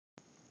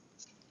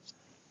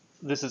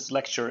This is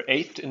lecture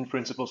 8 in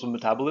Principles of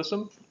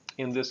Metabolism.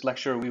 In this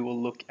lecture, we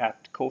will look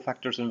at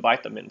cofactors in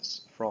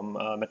vitamins from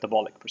a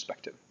metabolic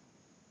perspective.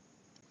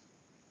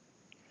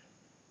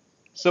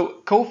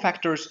 So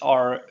cofactors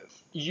are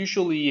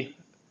usually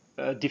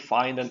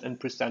defined and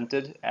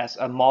presented as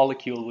a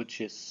molecule which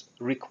is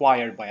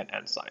required by an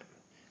enzyme.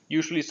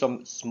 Usually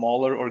some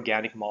smaller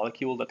organic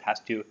molecule that has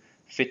to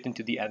fit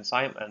into the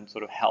enzyme and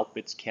sort of help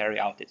it carry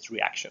out its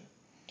reaction.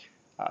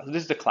 So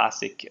this is the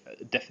classic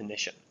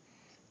definition.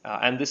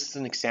 And this is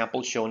an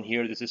example shown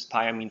here. This is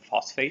thiamine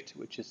phosphate,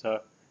 which is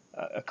a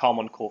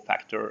common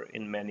cofactor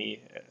in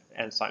many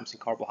enzymes in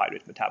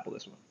carbohydrate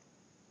metabolism.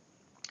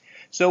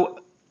 So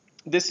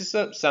this is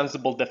a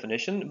sensible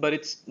definition, but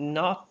it's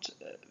not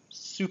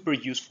super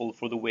useful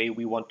for the way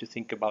we want to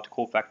think about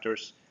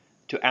cofactors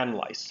to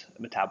analyze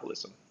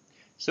metabolism.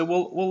 So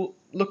we'll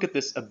look at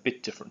this a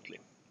bit differently.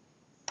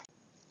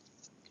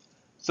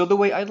 So the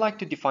way I'd like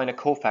to define a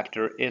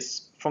cofactor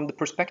is from the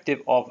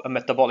perspective of a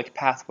metabolic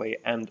pathway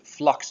and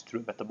flux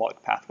through a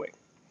metabolic pathway.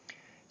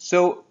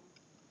 So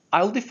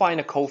I'll define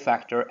a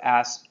cofactor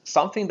as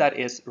something that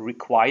is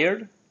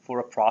required for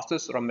a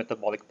process or a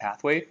metabolic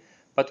pathway,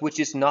 but which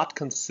is not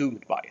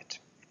consumed by it.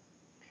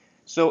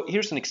 So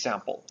here's an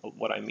example of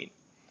what I mean.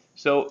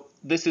 So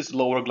this is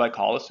lower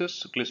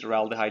glycolysis,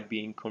 glyceraldehyde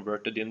being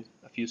converted in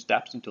a few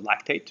steps into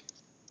lactate.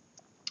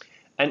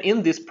 And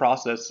in this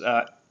process,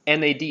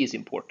 NAD is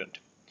important.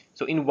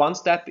 So in one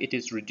step, it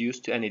is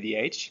reduced to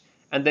NADH,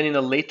 and then in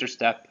a later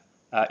step,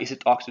 it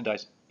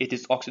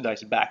is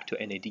oxidized back to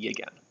NAD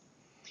again.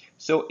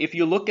 So if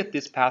you look at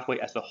this pathway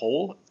as a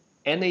whole,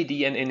 NAD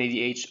and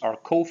NADH are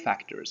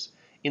cofactors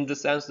in the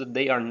sense that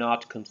they are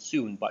not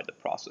consumed by the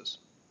process.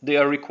 They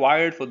are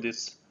required for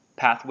this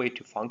pathway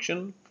to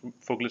function,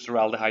 for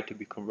glyceraldehyde to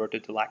be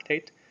converted to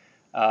lactate.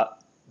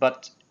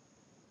 But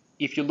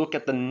if you look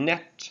at the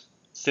net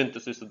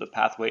synthesis of the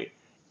pathway,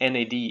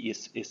 NAD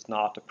is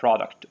not a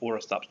product or a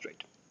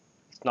substrate.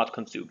 It's not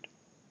consumed.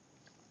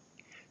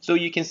 So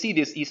you can see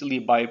this easily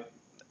by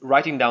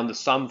writing down the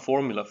sum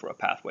formula for a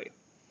pathway.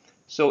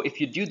 So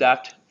if you do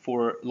that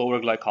for lower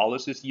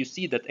glycolysis, you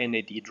see that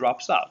NAD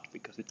drops out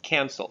because it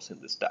cancels in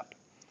this step,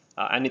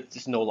 and it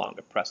is no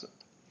longer present.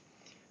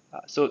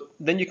 So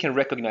then you can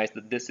recognize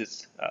that this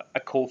is a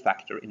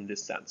cofactor in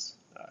this sense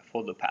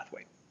for the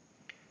pathway.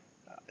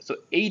 So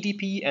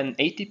ADP and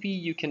ATP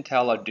you can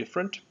tell are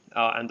different,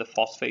 and the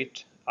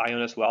phosphate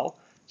ion as well.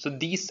 So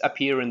these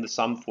appear in the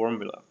sum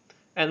formula.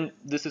 And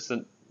this is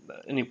an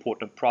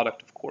important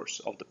product, of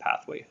course, of the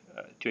pathway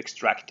to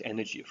extract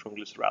energy from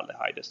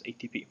glyceraldehyde as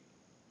ATP.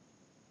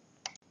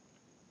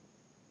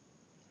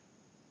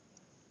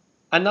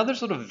 Another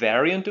sort of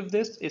variant of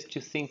this is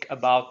to think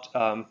about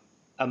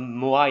a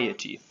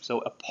moiety, so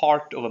a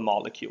part of a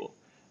molecule.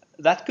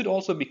 That could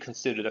also be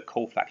considered a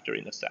cofactor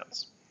in a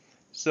sense.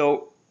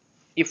 So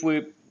if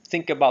we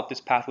think about this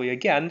pathway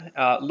again,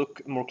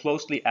 look more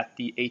closely at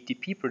the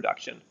ATP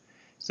production.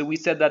 So we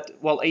said that,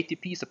 well,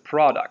 ATP is a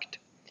product.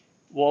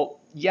 Well,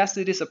 yes,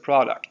 it is a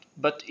product,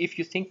 but if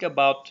you think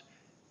about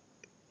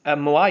a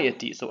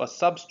moiety, so a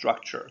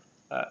substructure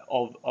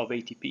of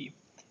ATP,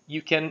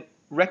 you can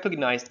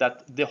recognize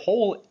that the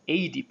whole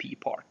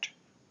ADP part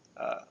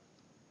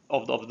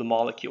of the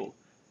molecule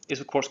is,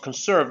 of course,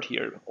 conserved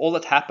here. All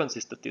that happens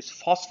is that this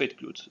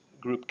phosphate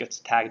group gets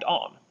tagged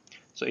on,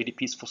 so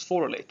ADP is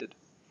phosphorylated.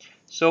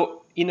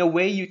 So in a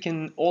way, you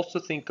can also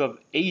think of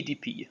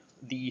ADP,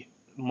 the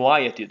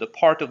moiety, the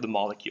part of the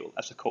molecule,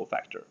 as a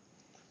cofactor.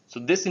 So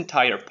this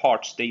entire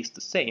part stays the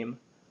same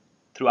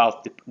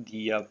throughout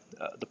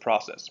the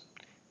process.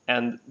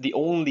 And the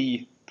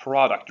only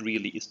product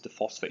really is the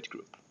phosphate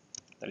group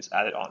that is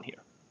added on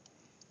here.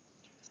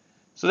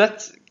 So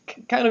that's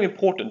kind of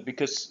important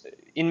because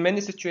in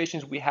many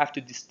situations we have to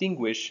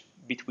distinguish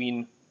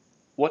between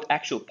what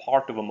actual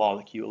part of a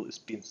molecule is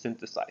being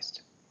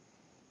synthesized.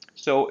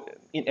 So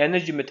in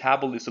energy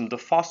metabolism, the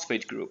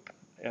phosphate group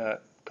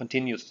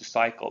continues to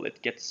cycle.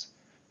 It gets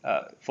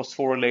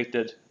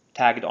phosphorylated,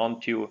 tagged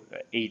onto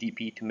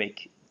ADP to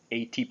make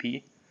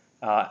ATP,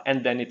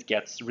 and then it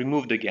gets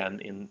removed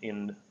again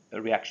in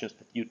reactions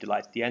that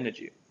utilize the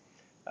energy.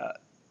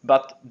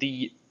 But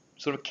the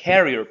sort of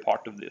carrier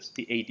part of this,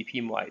 the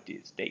ADP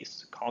moiety,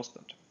 stays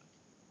constant.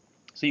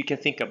 So you can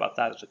think about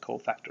that as a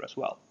cofactor as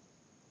well.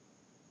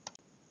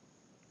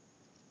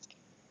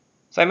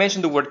 So I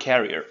mentioned the word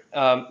carrier.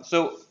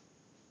 So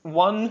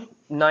one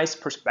nice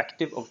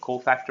perspective of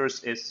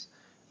cofactors is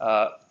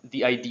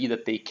the idea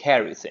that they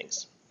carry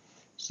things.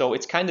 So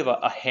it's kind of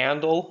a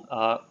handle.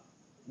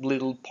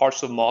 Little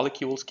parts of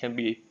molecules can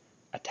be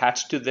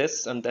attached to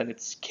this, and then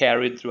it's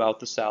carried throughout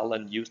the cell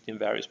and used in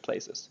various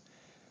places.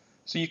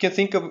 So you can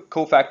think of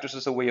cofactors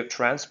as a way of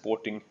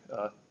transporting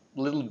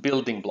little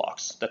building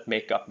blocks that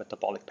make up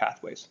metabolic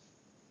pathways.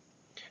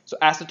 So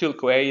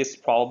acetyl-CoA is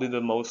probably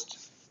the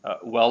most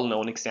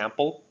well-known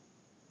example.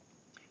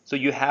 So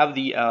you have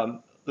the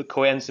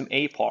coenzyme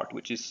A part,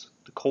 which is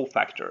the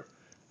cofactor.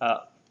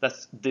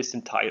 That's this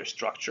entire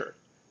structure.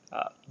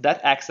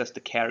 That acts as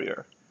the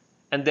carrier.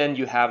 And then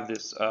you have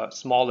this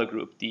smaller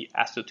group, the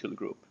acetyl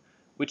group,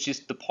 which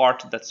is the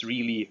part that's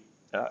really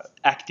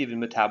active in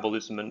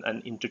metabolism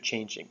and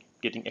interchanging,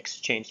 getting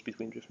exchanged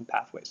between different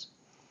pathways.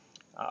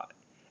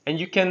 And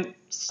you can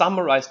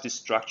summarize this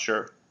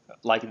structure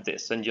like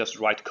this and just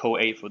write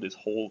CoA for this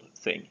whole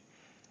thing.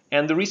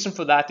 And the reason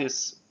for that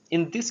is,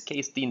 in this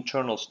case, the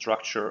internal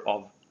structure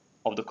of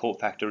the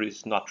cofactor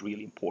is not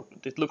really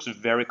important. It looks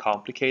very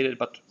complicated,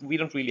 but we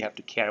don't really have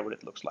to care what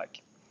it looks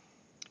like.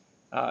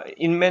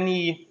 In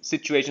many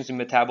situations in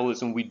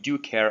metabolism, we do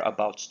care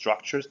about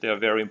structures. They are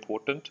very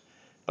important,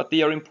 but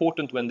they are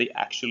important when they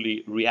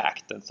actually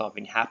react and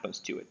something happens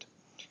to it.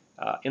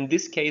 In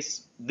this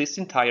case, this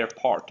entire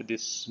part,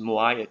 this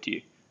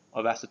moiety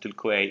of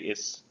acetyl-CoA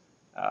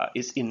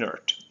is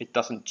inert. It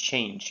doesn't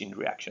change in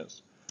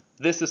reactions.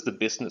 This is the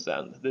business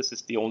end. This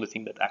is the only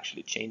thing that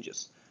actually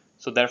changes.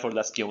 So therefore,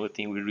 that's the only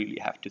thing we really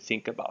have to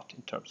think about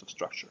in terms of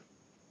structure.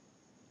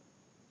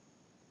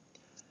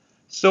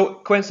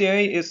 So coenzyme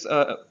A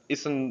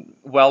is a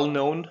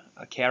well-known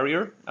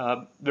carrier.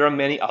 There are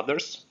many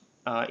others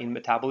in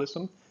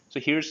metabolism. So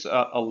here's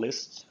a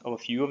list of a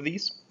few of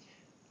these.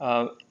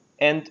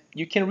 And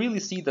you can really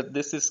see that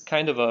this is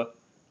kind of a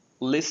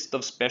list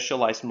of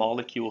specialized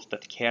molecules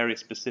that carry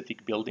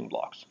specific building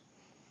blocks.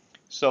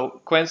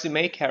 So coenzyme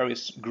A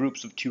carries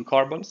groups of 2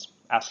 carbons,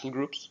 acyl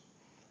groups.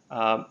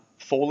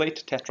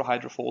 Folate,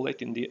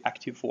 tetrahydrofolate in the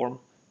active form,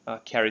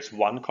 carries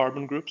 1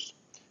 carbon groups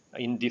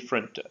in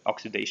different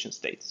oxidation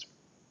states.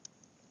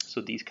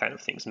 So these kind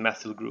of things,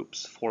 methyl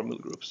groups, formyl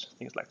groups,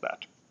 things like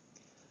that.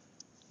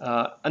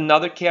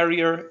 Another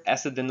carrier,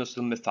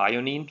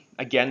 acetylmethionine.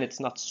 Again, it's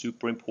not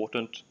super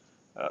important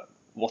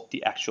what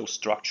the actual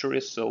structure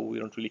is, so we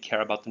don't really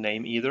care about the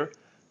name either.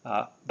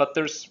 But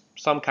there's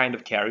some kind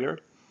of carrier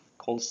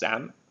called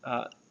SAM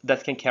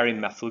that can carry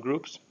methyl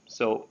groups.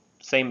 So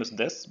same as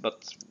this,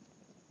 but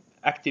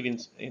active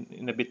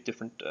in a bit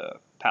different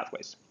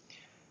pathways.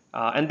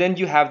 And then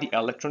you have the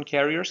electron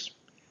carriers.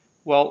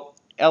 Well,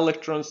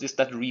 electrons, is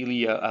that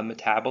really a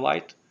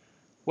metabolite?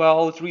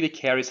 Well, it really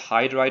carries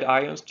hydride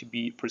ions, to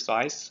be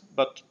precise,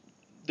 but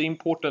the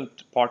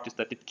important part is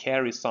that it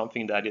carries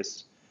something that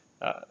is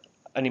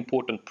an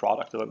important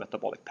product of our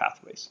metabolic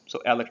pathways.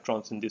 So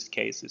electrons in this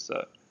case is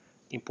an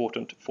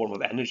important form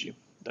of energy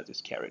that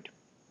is carried.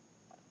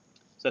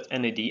 So that's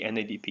NAD,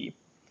 NADP.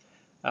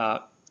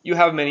 You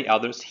have many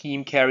others.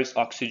 Heme carries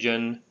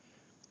oxygen,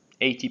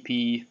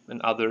 ATP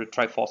and other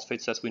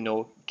triphosphates, as we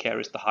know,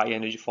 carries the high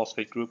energy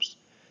phosphate groups.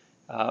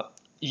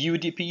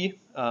 UDP,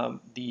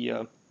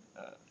 the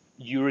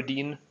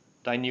uridine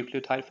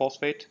dinucleotide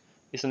phosphate,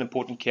 is an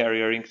important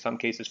carrier in some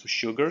cases for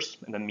sugars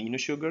and amino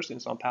sugars in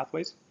some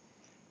pathways.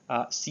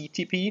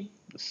 CTP,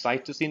 the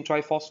cytosine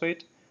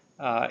triphosphate,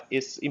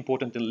 is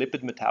important in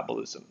lipid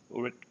metabolism,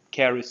 or it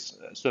carries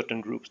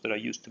certain groups that are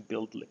used to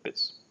build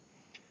lipids.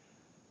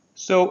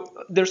 So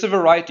there's a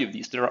variety of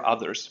these. There are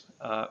others.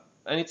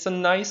 And it's a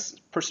nice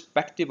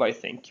perspective, I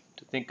think,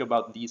 to think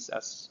about these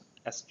as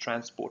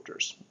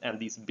transporters and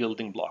these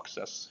building blocks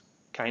as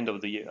kind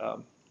of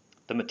the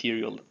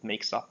material that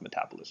makes up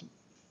metabolism.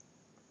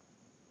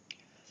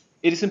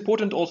 It is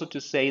important also to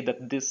say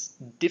that this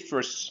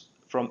differs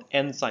from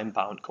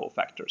enzyme-bound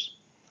cofactors.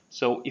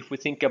 So if we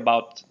think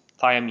about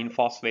thiamine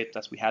phosphate,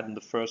 as we had in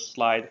the first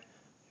slide,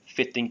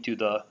 fitting to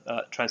the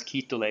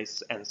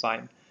transketolase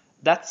enzyme,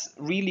 that's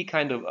really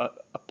kind of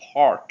a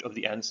part of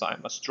the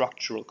enzyme, a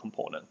structural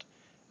component.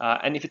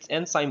 And if it's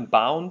enzyme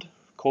bound,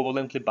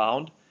 covalently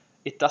bound,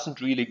 it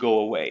doesn't really go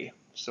away.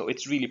 So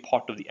it's really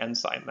part of the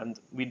enzyme, and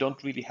we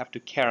don't really have to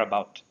care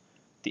about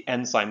the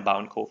enzyme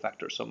bound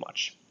cofactor so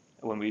much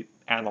when we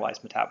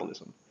analyze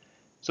metabolism.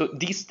 So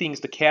these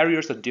things, the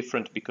carriers are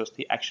different because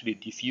they actually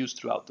diffuse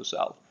throughout the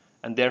cell,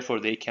 and therefore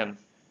they can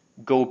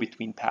go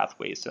between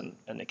pathways and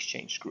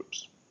exchange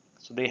groups.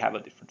 So they have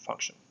a different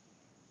function.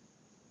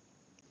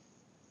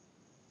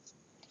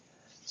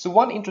 So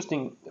one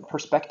interesting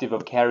perspective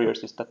of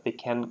carriers is that they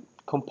can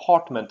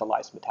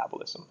compartmentalize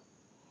metabolism.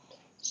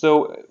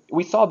 So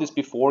we saw this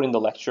before in the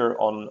lecture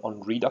on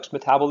redox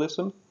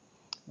metabolism,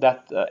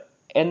 that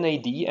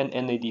NAD and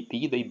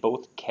NADP, they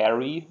both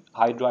carry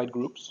hydride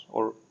groups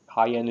or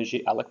high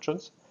energy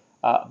electrons,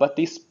 but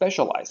they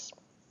specialize.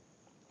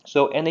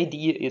 So NAD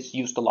is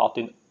used a lot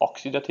in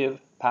oxidative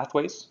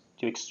pathways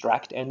to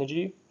extract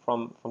energy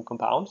from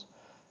compounds.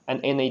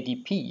 And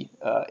NADP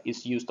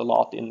is used a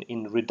lot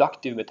in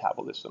reductive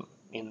metabolism,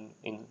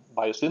 in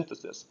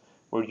biosynthesis,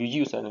 where you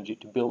use energy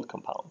to build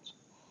compounds.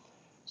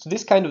 So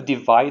this kind of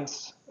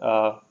divides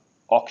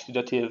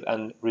oxidative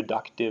and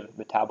reductive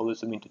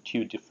metabolism into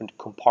 2 different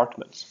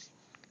compartments.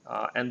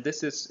 And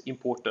this is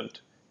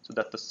important so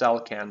that the cell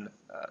can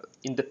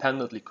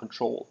independently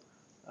control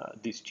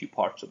these 2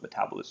 parts of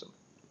metabolism.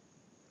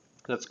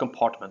 That's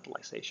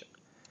compartmentalization.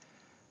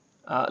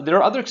 There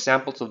are other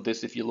examples of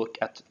this if you look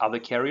at other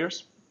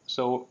carriers.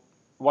 So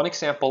one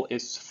example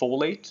is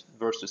folate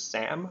versus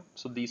SAM.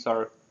 So these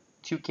are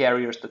 2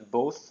 carriers that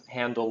both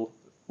handle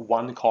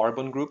 1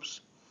 carbon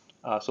groups,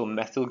 so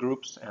methyl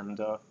groups and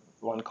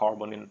 1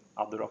 carbon in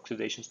other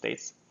oxidation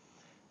states.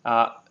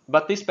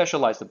 But they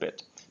specialize a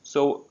bit.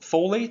 So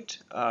folate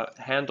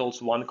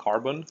handles 1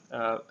 carbon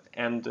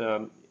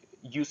and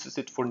uses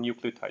it for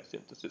nucleotide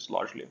synthesis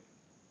largely.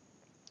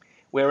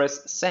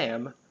 Whereas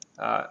SAM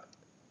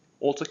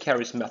also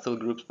carries methyl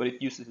groups, but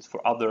it uses it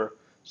for other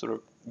sort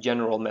of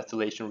general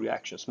methylation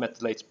reactions,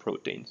 methylates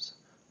proteins,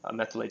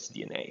 methylates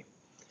DNA.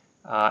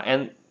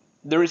 And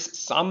there is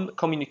some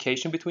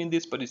communication between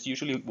this, but it's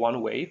usually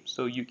one way.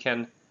 So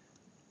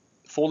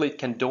folate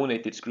can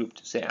donate its group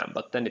to SAM,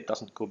 but then it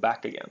doesn't go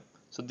back again.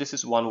 So this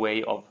is one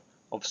way of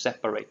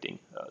separating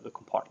the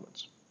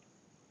compartments.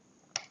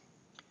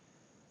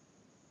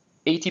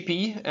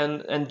 ATP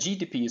and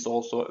GTP is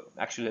also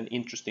actually an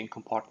interesting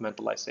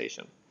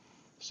compartmentalization.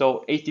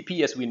 So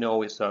ATP, as we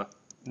know, is a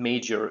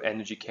major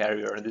energy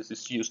carrier, and this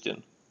is used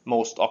in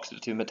most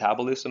oxidative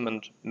metabolism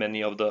and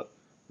many of the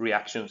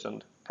reactions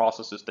and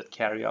processes that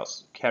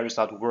carries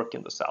out work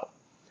in the cell.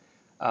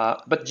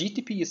 But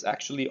GTP is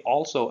actually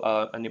also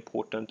an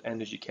important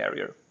energy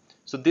carrier.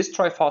 So this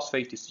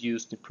triphosphate is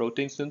used in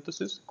protein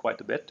synthesis quite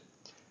a bit,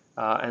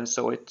 and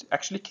so it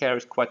actually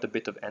carries quite a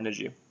bit of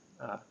energy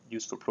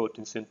used for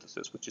protein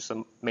synthesis, which is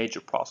a major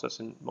process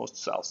in most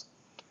cells.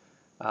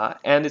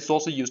 And it's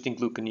also used in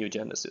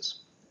gluconeogenesis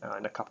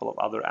and a couple of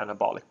other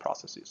anabolic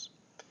processes.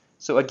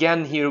 So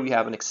again, here we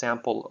have an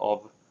example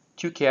of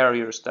two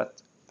carriers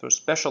that sort of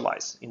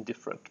specialize in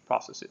different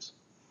processes.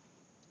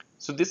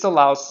 So this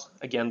allows,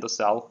 again, the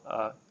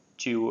cell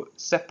to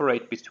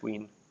separate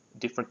between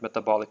different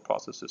metabolic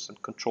processes and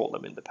control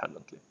them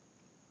independently.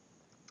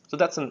 So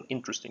that's an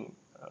interesting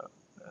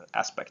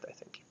aspect, I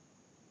think.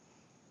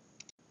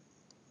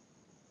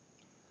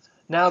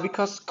 Now,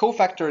 because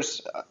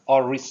cofactors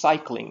are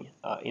recycling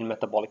in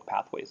metabolic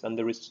pathways and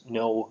there is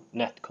no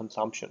net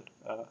consumption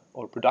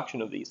or production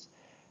of these,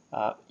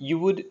 you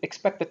would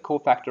expect that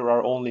cofactors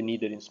are only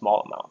needed in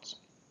small amounts.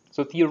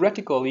 So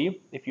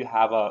theoretically, if you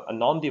have a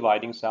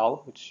non-dividing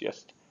cell which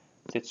just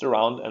sits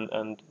around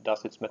and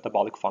does its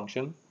metabolic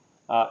function,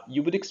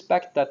 you would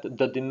expect that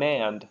the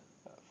demand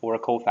for a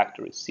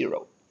cofactor is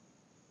 0.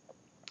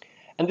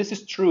 And this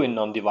is true in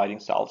non-dividing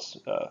cells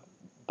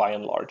by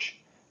and large.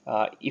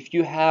 If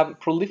you have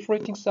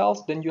proliferating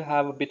cells, then you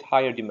have a bit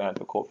higher demand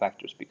for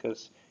cofactors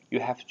because you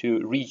have to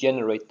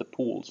regenerate the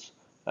pools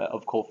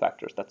of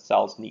cofactors that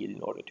cells need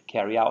in order to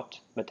carry out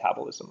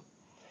metabolism.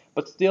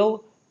 But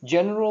still,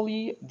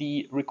 generally,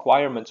 the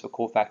requirements for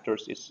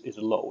cofactors is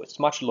low. It's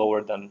much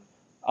lower than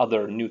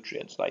other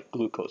nutrients like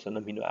glucose and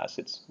amino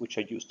acids, which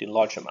are used in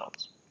large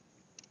amounts.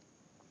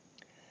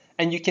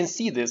 And you can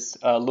see this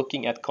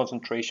looking at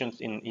concentrations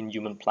in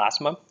human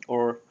plasma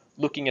or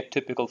looking at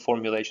typical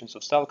formulations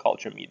of cell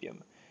culture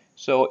medium.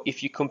 So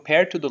if you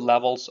compare to the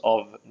levels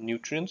of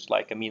nutrients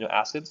like amino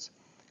acids,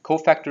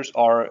 cofactors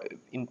are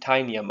in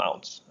tiny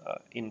amounts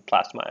in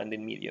plasma and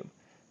in medium.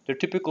 They're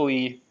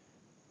typically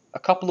a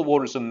couple of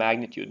orders of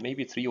magnitude,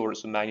 maybe 3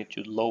 orders of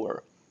magnitude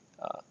lower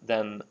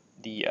than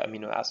the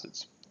amino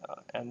acids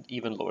and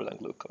even lower than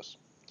glucose.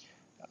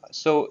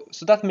 So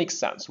that makes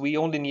sense. We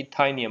only need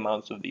tiny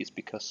amounts of these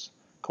because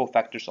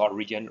cofactors are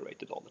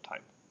regenerated all the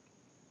time.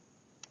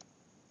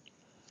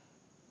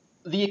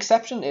 The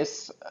exception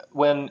is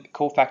when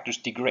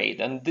cofactors degrade,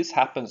 and this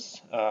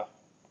happens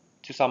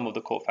to some of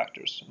the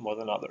cofactors more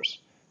than others.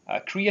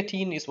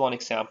 Creatine is one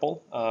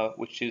example,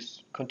 which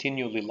is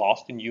continually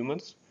lost in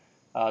humans.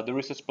 There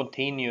is a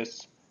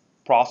spontaneous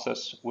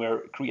process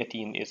where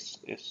creatine is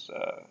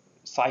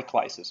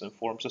cyclizes and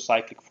forms a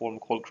cyclic form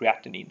called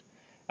creatinine.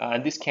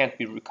 And this can't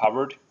be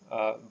recovered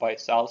by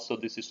cells, so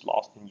this is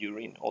lost in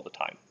urine all the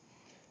time.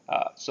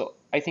 So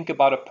I think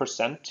about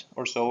 1%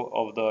 or so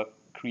of the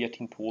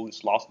creatine pool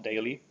is lost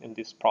daily in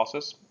this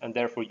process, and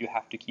therefore you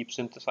have to keep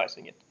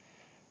synthesizing it.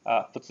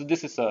 But so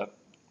this is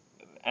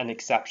an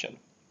exception.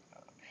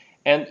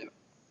 And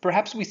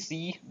perhaps we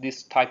see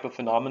this type of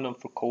phenomenon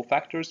for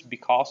cofactors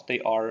because they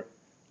are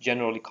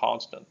generally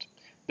constant.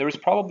 There is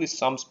probably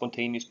some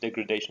spontaneous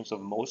degradations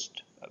of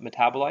most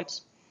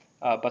metabolites,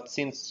 but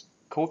since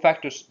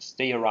cofactors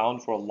stay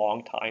around for a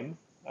long time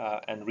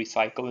and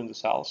recycle in the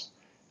cells,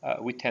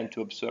 we tend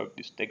to observe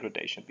these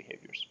degradation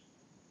behaviors.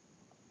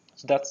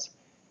 So that's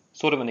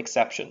sort of an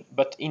exception,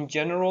 but in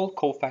general,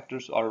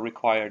 cofactors are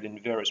required in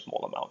very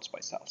small amounts by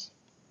cells.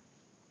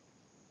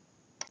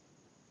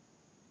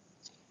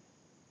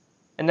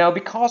 And now,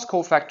 because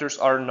cofactors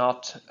are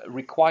not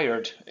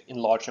required in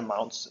large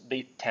amounts,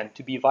 they tend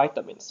to be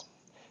vitamins.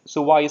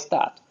 So why is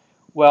that?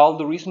 Well,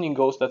 the reasoning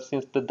goes that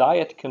since the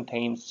diet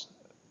contains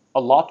a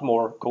lot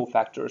more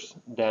cofactors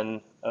than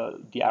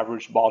the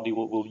average body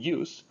will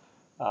use,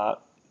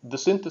 the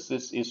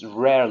synthesis is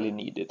rarely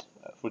needed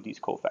for these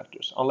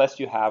cofactors. Unless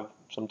you have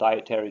some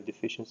dietary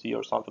deficiency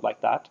or something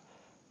like that,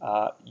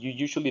 you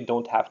usually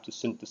don't have to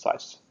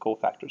synthesize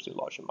cofactors in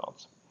large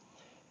amounts.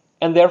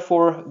 And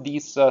therefore,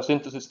 these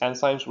synthesis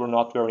enzymes were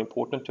not very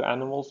important to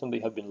animals, and they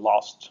have been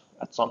lost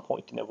at some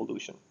point in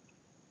evolution.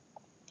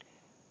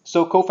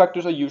 So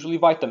cofactors are usually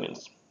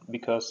vitamins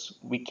because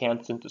we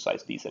can't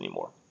synthesize these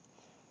anymore.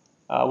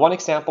 One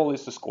example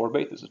is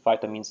ascorbate. This is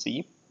vitamin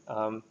C.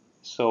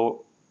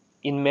 So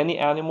in many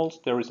animals,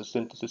 there is a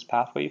synthesis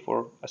pathway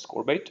for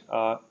ascorbate.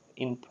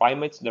 In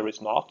primates, there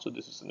is not. So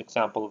this is an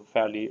example of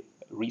fairly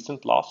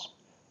recent loss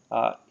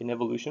in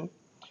evolution.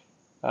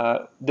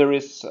 There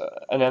is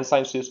an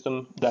enzyme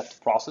system that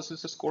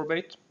processes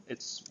ascorbate.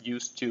 It's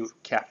used to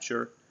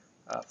capture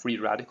free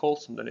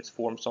radicals, and then it's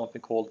formed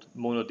something called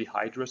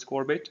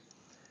monodehydroascorbate.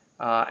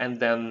 And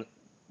then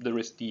there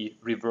is the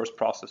reverse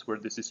process where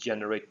this is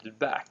generated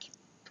back.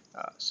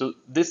 So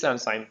this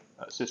enzyme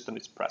system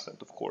is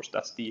present, of course.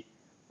 That's the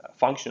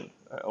function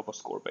of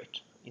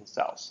ascorbate in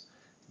cells.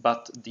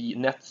 But the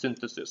net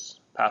synthesis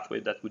pathway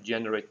that would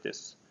generate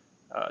this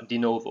de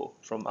novo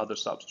from other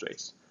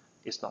substrates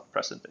is not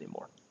present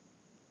anymore.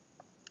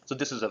 So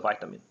this is a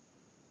vitamin.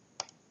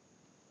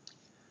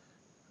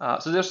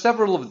 So there are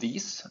several of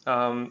these.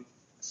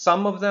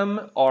 Some of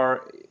them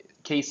are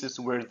cases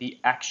where the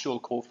actual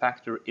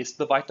cofactor is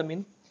the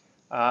vitamin.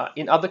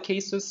 In other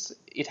cases,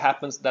 it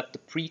happens that the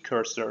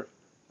precursor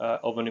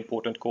of an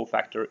important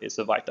cofactor is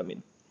a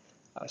vitamin.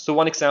 So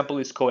one example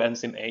is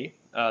coenzyme A.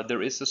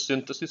 There is a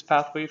synthesis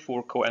pathway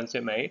for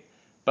coenzyme A,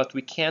 but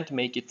we can't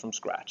make it from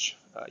scratch.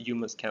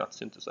 Humans cannot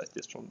synthesize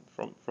this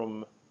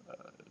from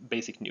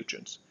basic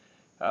nutrients.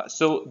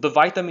 So the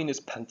vitamin is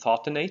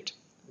panthotenate.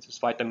 This is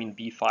vitamin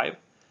B5.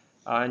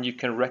 And you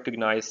can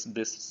recognize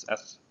this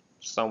as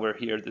somewhere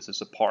here. This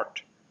is a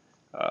part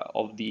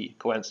of the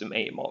coenzyme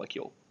A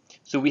molecule.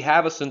 So we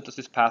have a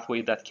synthesis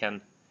pathway that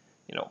can,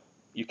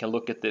 you can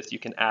look at this. You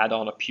can add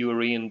on a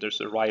purine.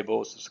 There's a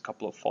ribose. There's a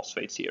couple of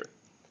phosphates here.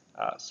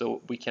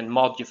 So we can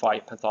modify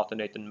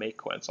panthotenate and make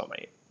coenzyme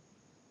A.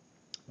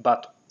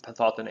 But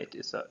panthotenate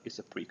is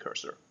a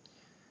precursor.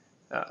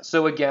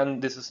 So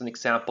again, this is an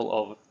example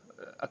of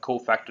a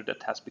cofactor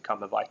that has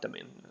become a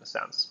vitamin in a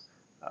sense,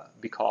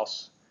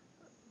 because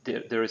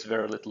there is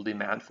very little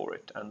demand for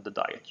it, and the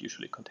diet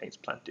usually contains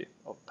plenty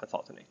of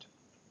panthotenate.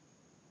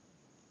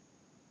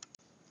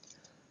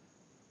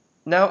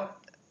 Now,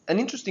 an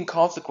interesting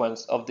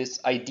consequence of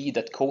this idea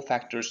that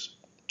cofactors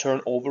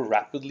turn over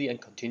rapidly and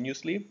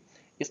continuously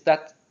is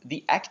that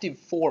the active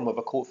form of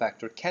a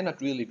cofactor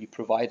cannot really be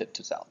provided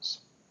to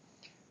cells.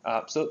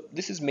 So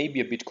this is maybe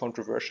a bit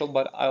controversial,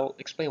 but I'll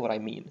explain what I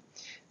mean.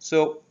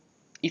 So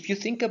if you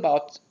think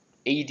about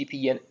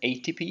ADP and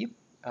ATP,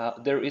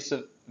 there is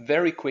a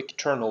very quick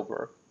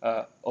turnover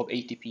of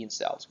ATP in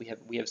cells.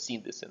 We have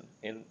seen this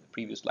in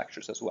previous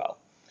lectures as well.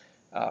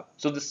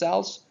 So the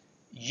cells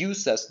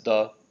uses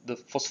the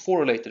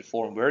phosphorylated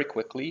form very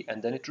quickly,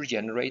 and then it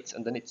regenerates,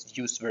 and then it's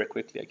used very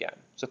quickly again.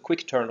 So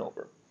quick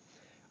turnover.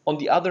 On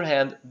the other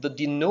hand, the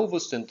de novo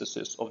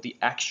synthesis of the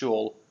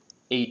actual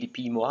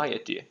ADP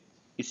moiety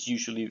is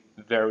usually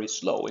very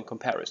slow in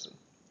comparison.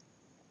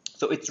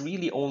 So it's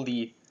really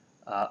only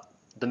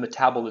the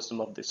metabolism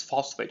of this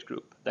phosphate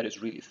group that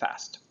is really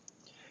fast.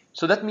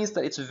 So that means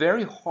that it's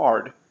very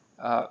hard,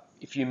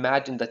 if you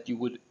imagine that you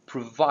would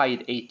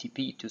provide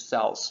ATP to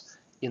cells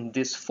in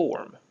this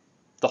form,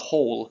 the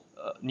whole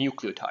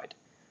nucleotide.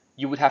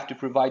 You would have to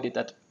provide it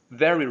at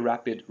very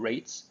rapid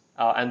rates,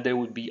 and there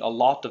would be a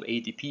lot of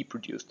ATP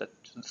produced that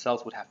the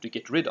cells would have to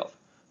get rid of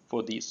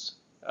for this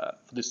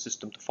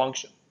system to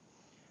function.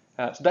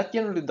 So that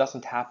generally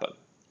doesn't happen.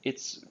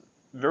 It's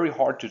very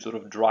hard to sort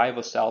of drive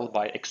a cell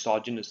by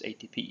exogenous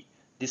ATP.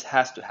 This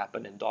has to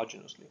happen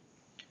endogenously.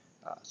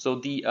 So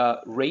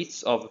the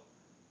rates of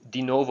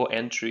de novo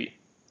entry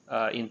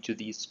into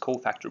these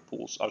cofactor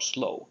pools are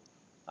slow,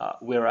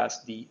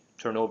 whereas the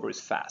turnover is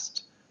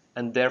fast.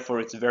 And therefore,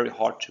 it's very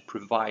hard to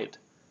provide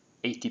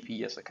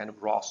ATP as a kind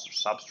of raw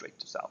substrate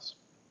to cells.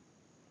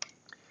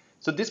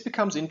 So this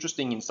becomes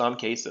interesting in some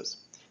cases.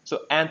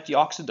 So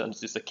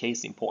antioxidants is a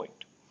case in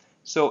point.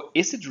 So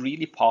is it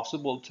really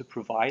possible to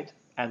provide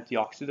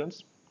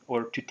antioxidants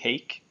or to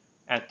take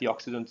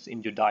antioxidants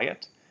in your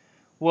diet?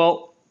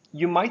 Well,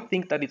 you might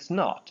think that it's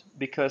not,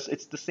 because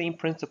it's the same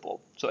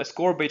principle. So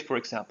ascorbate, for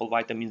example,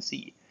 vitamin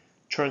C,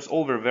 turns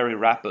over very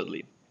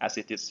rapidly as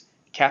it is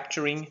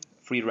capturing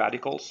free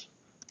radicals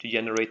to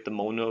generate the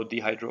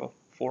monodehydro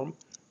form,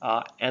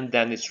 and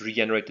then it's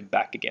regenerated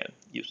back again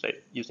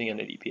using an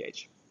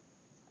ADPH.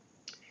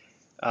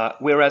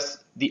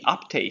 Whereas the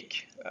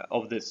uptake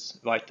of this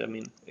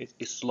vitamin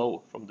is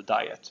slow from the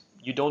diet.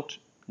 You don't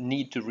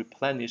need to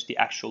replenish the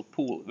actual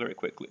pool very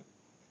quickly.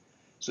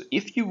 So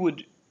if you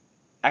would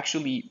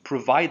actually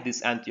provide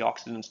these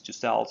antioxidants to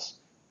cells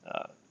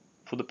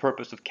for the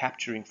purpose of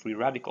capturing free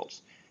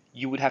radicals,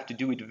 you would have to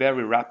do it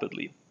very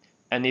rapidly,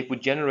 and it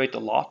would generate a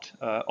lot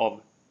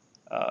of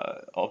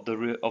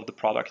the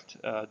product,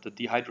 the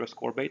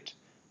dehydroascorbate,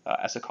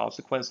 as a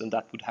consequence, and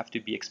that would have to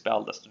be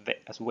expelled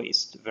as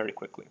waste very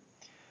quickly.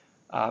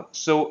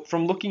 So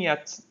from looking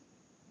at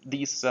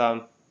these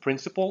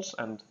principles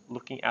and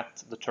looking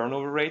at the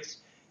turnover rates,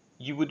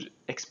 you would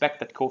expect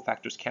that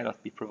cofactors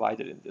cannot be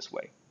provided in this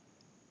way.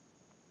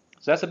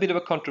 So that's a bit of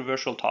a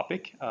controversial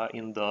topic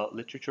in the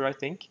literature, I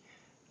think,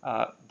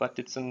 but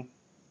it's an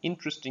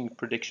interesting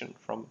prediction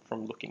from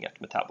looking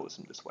at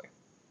metabolism this way.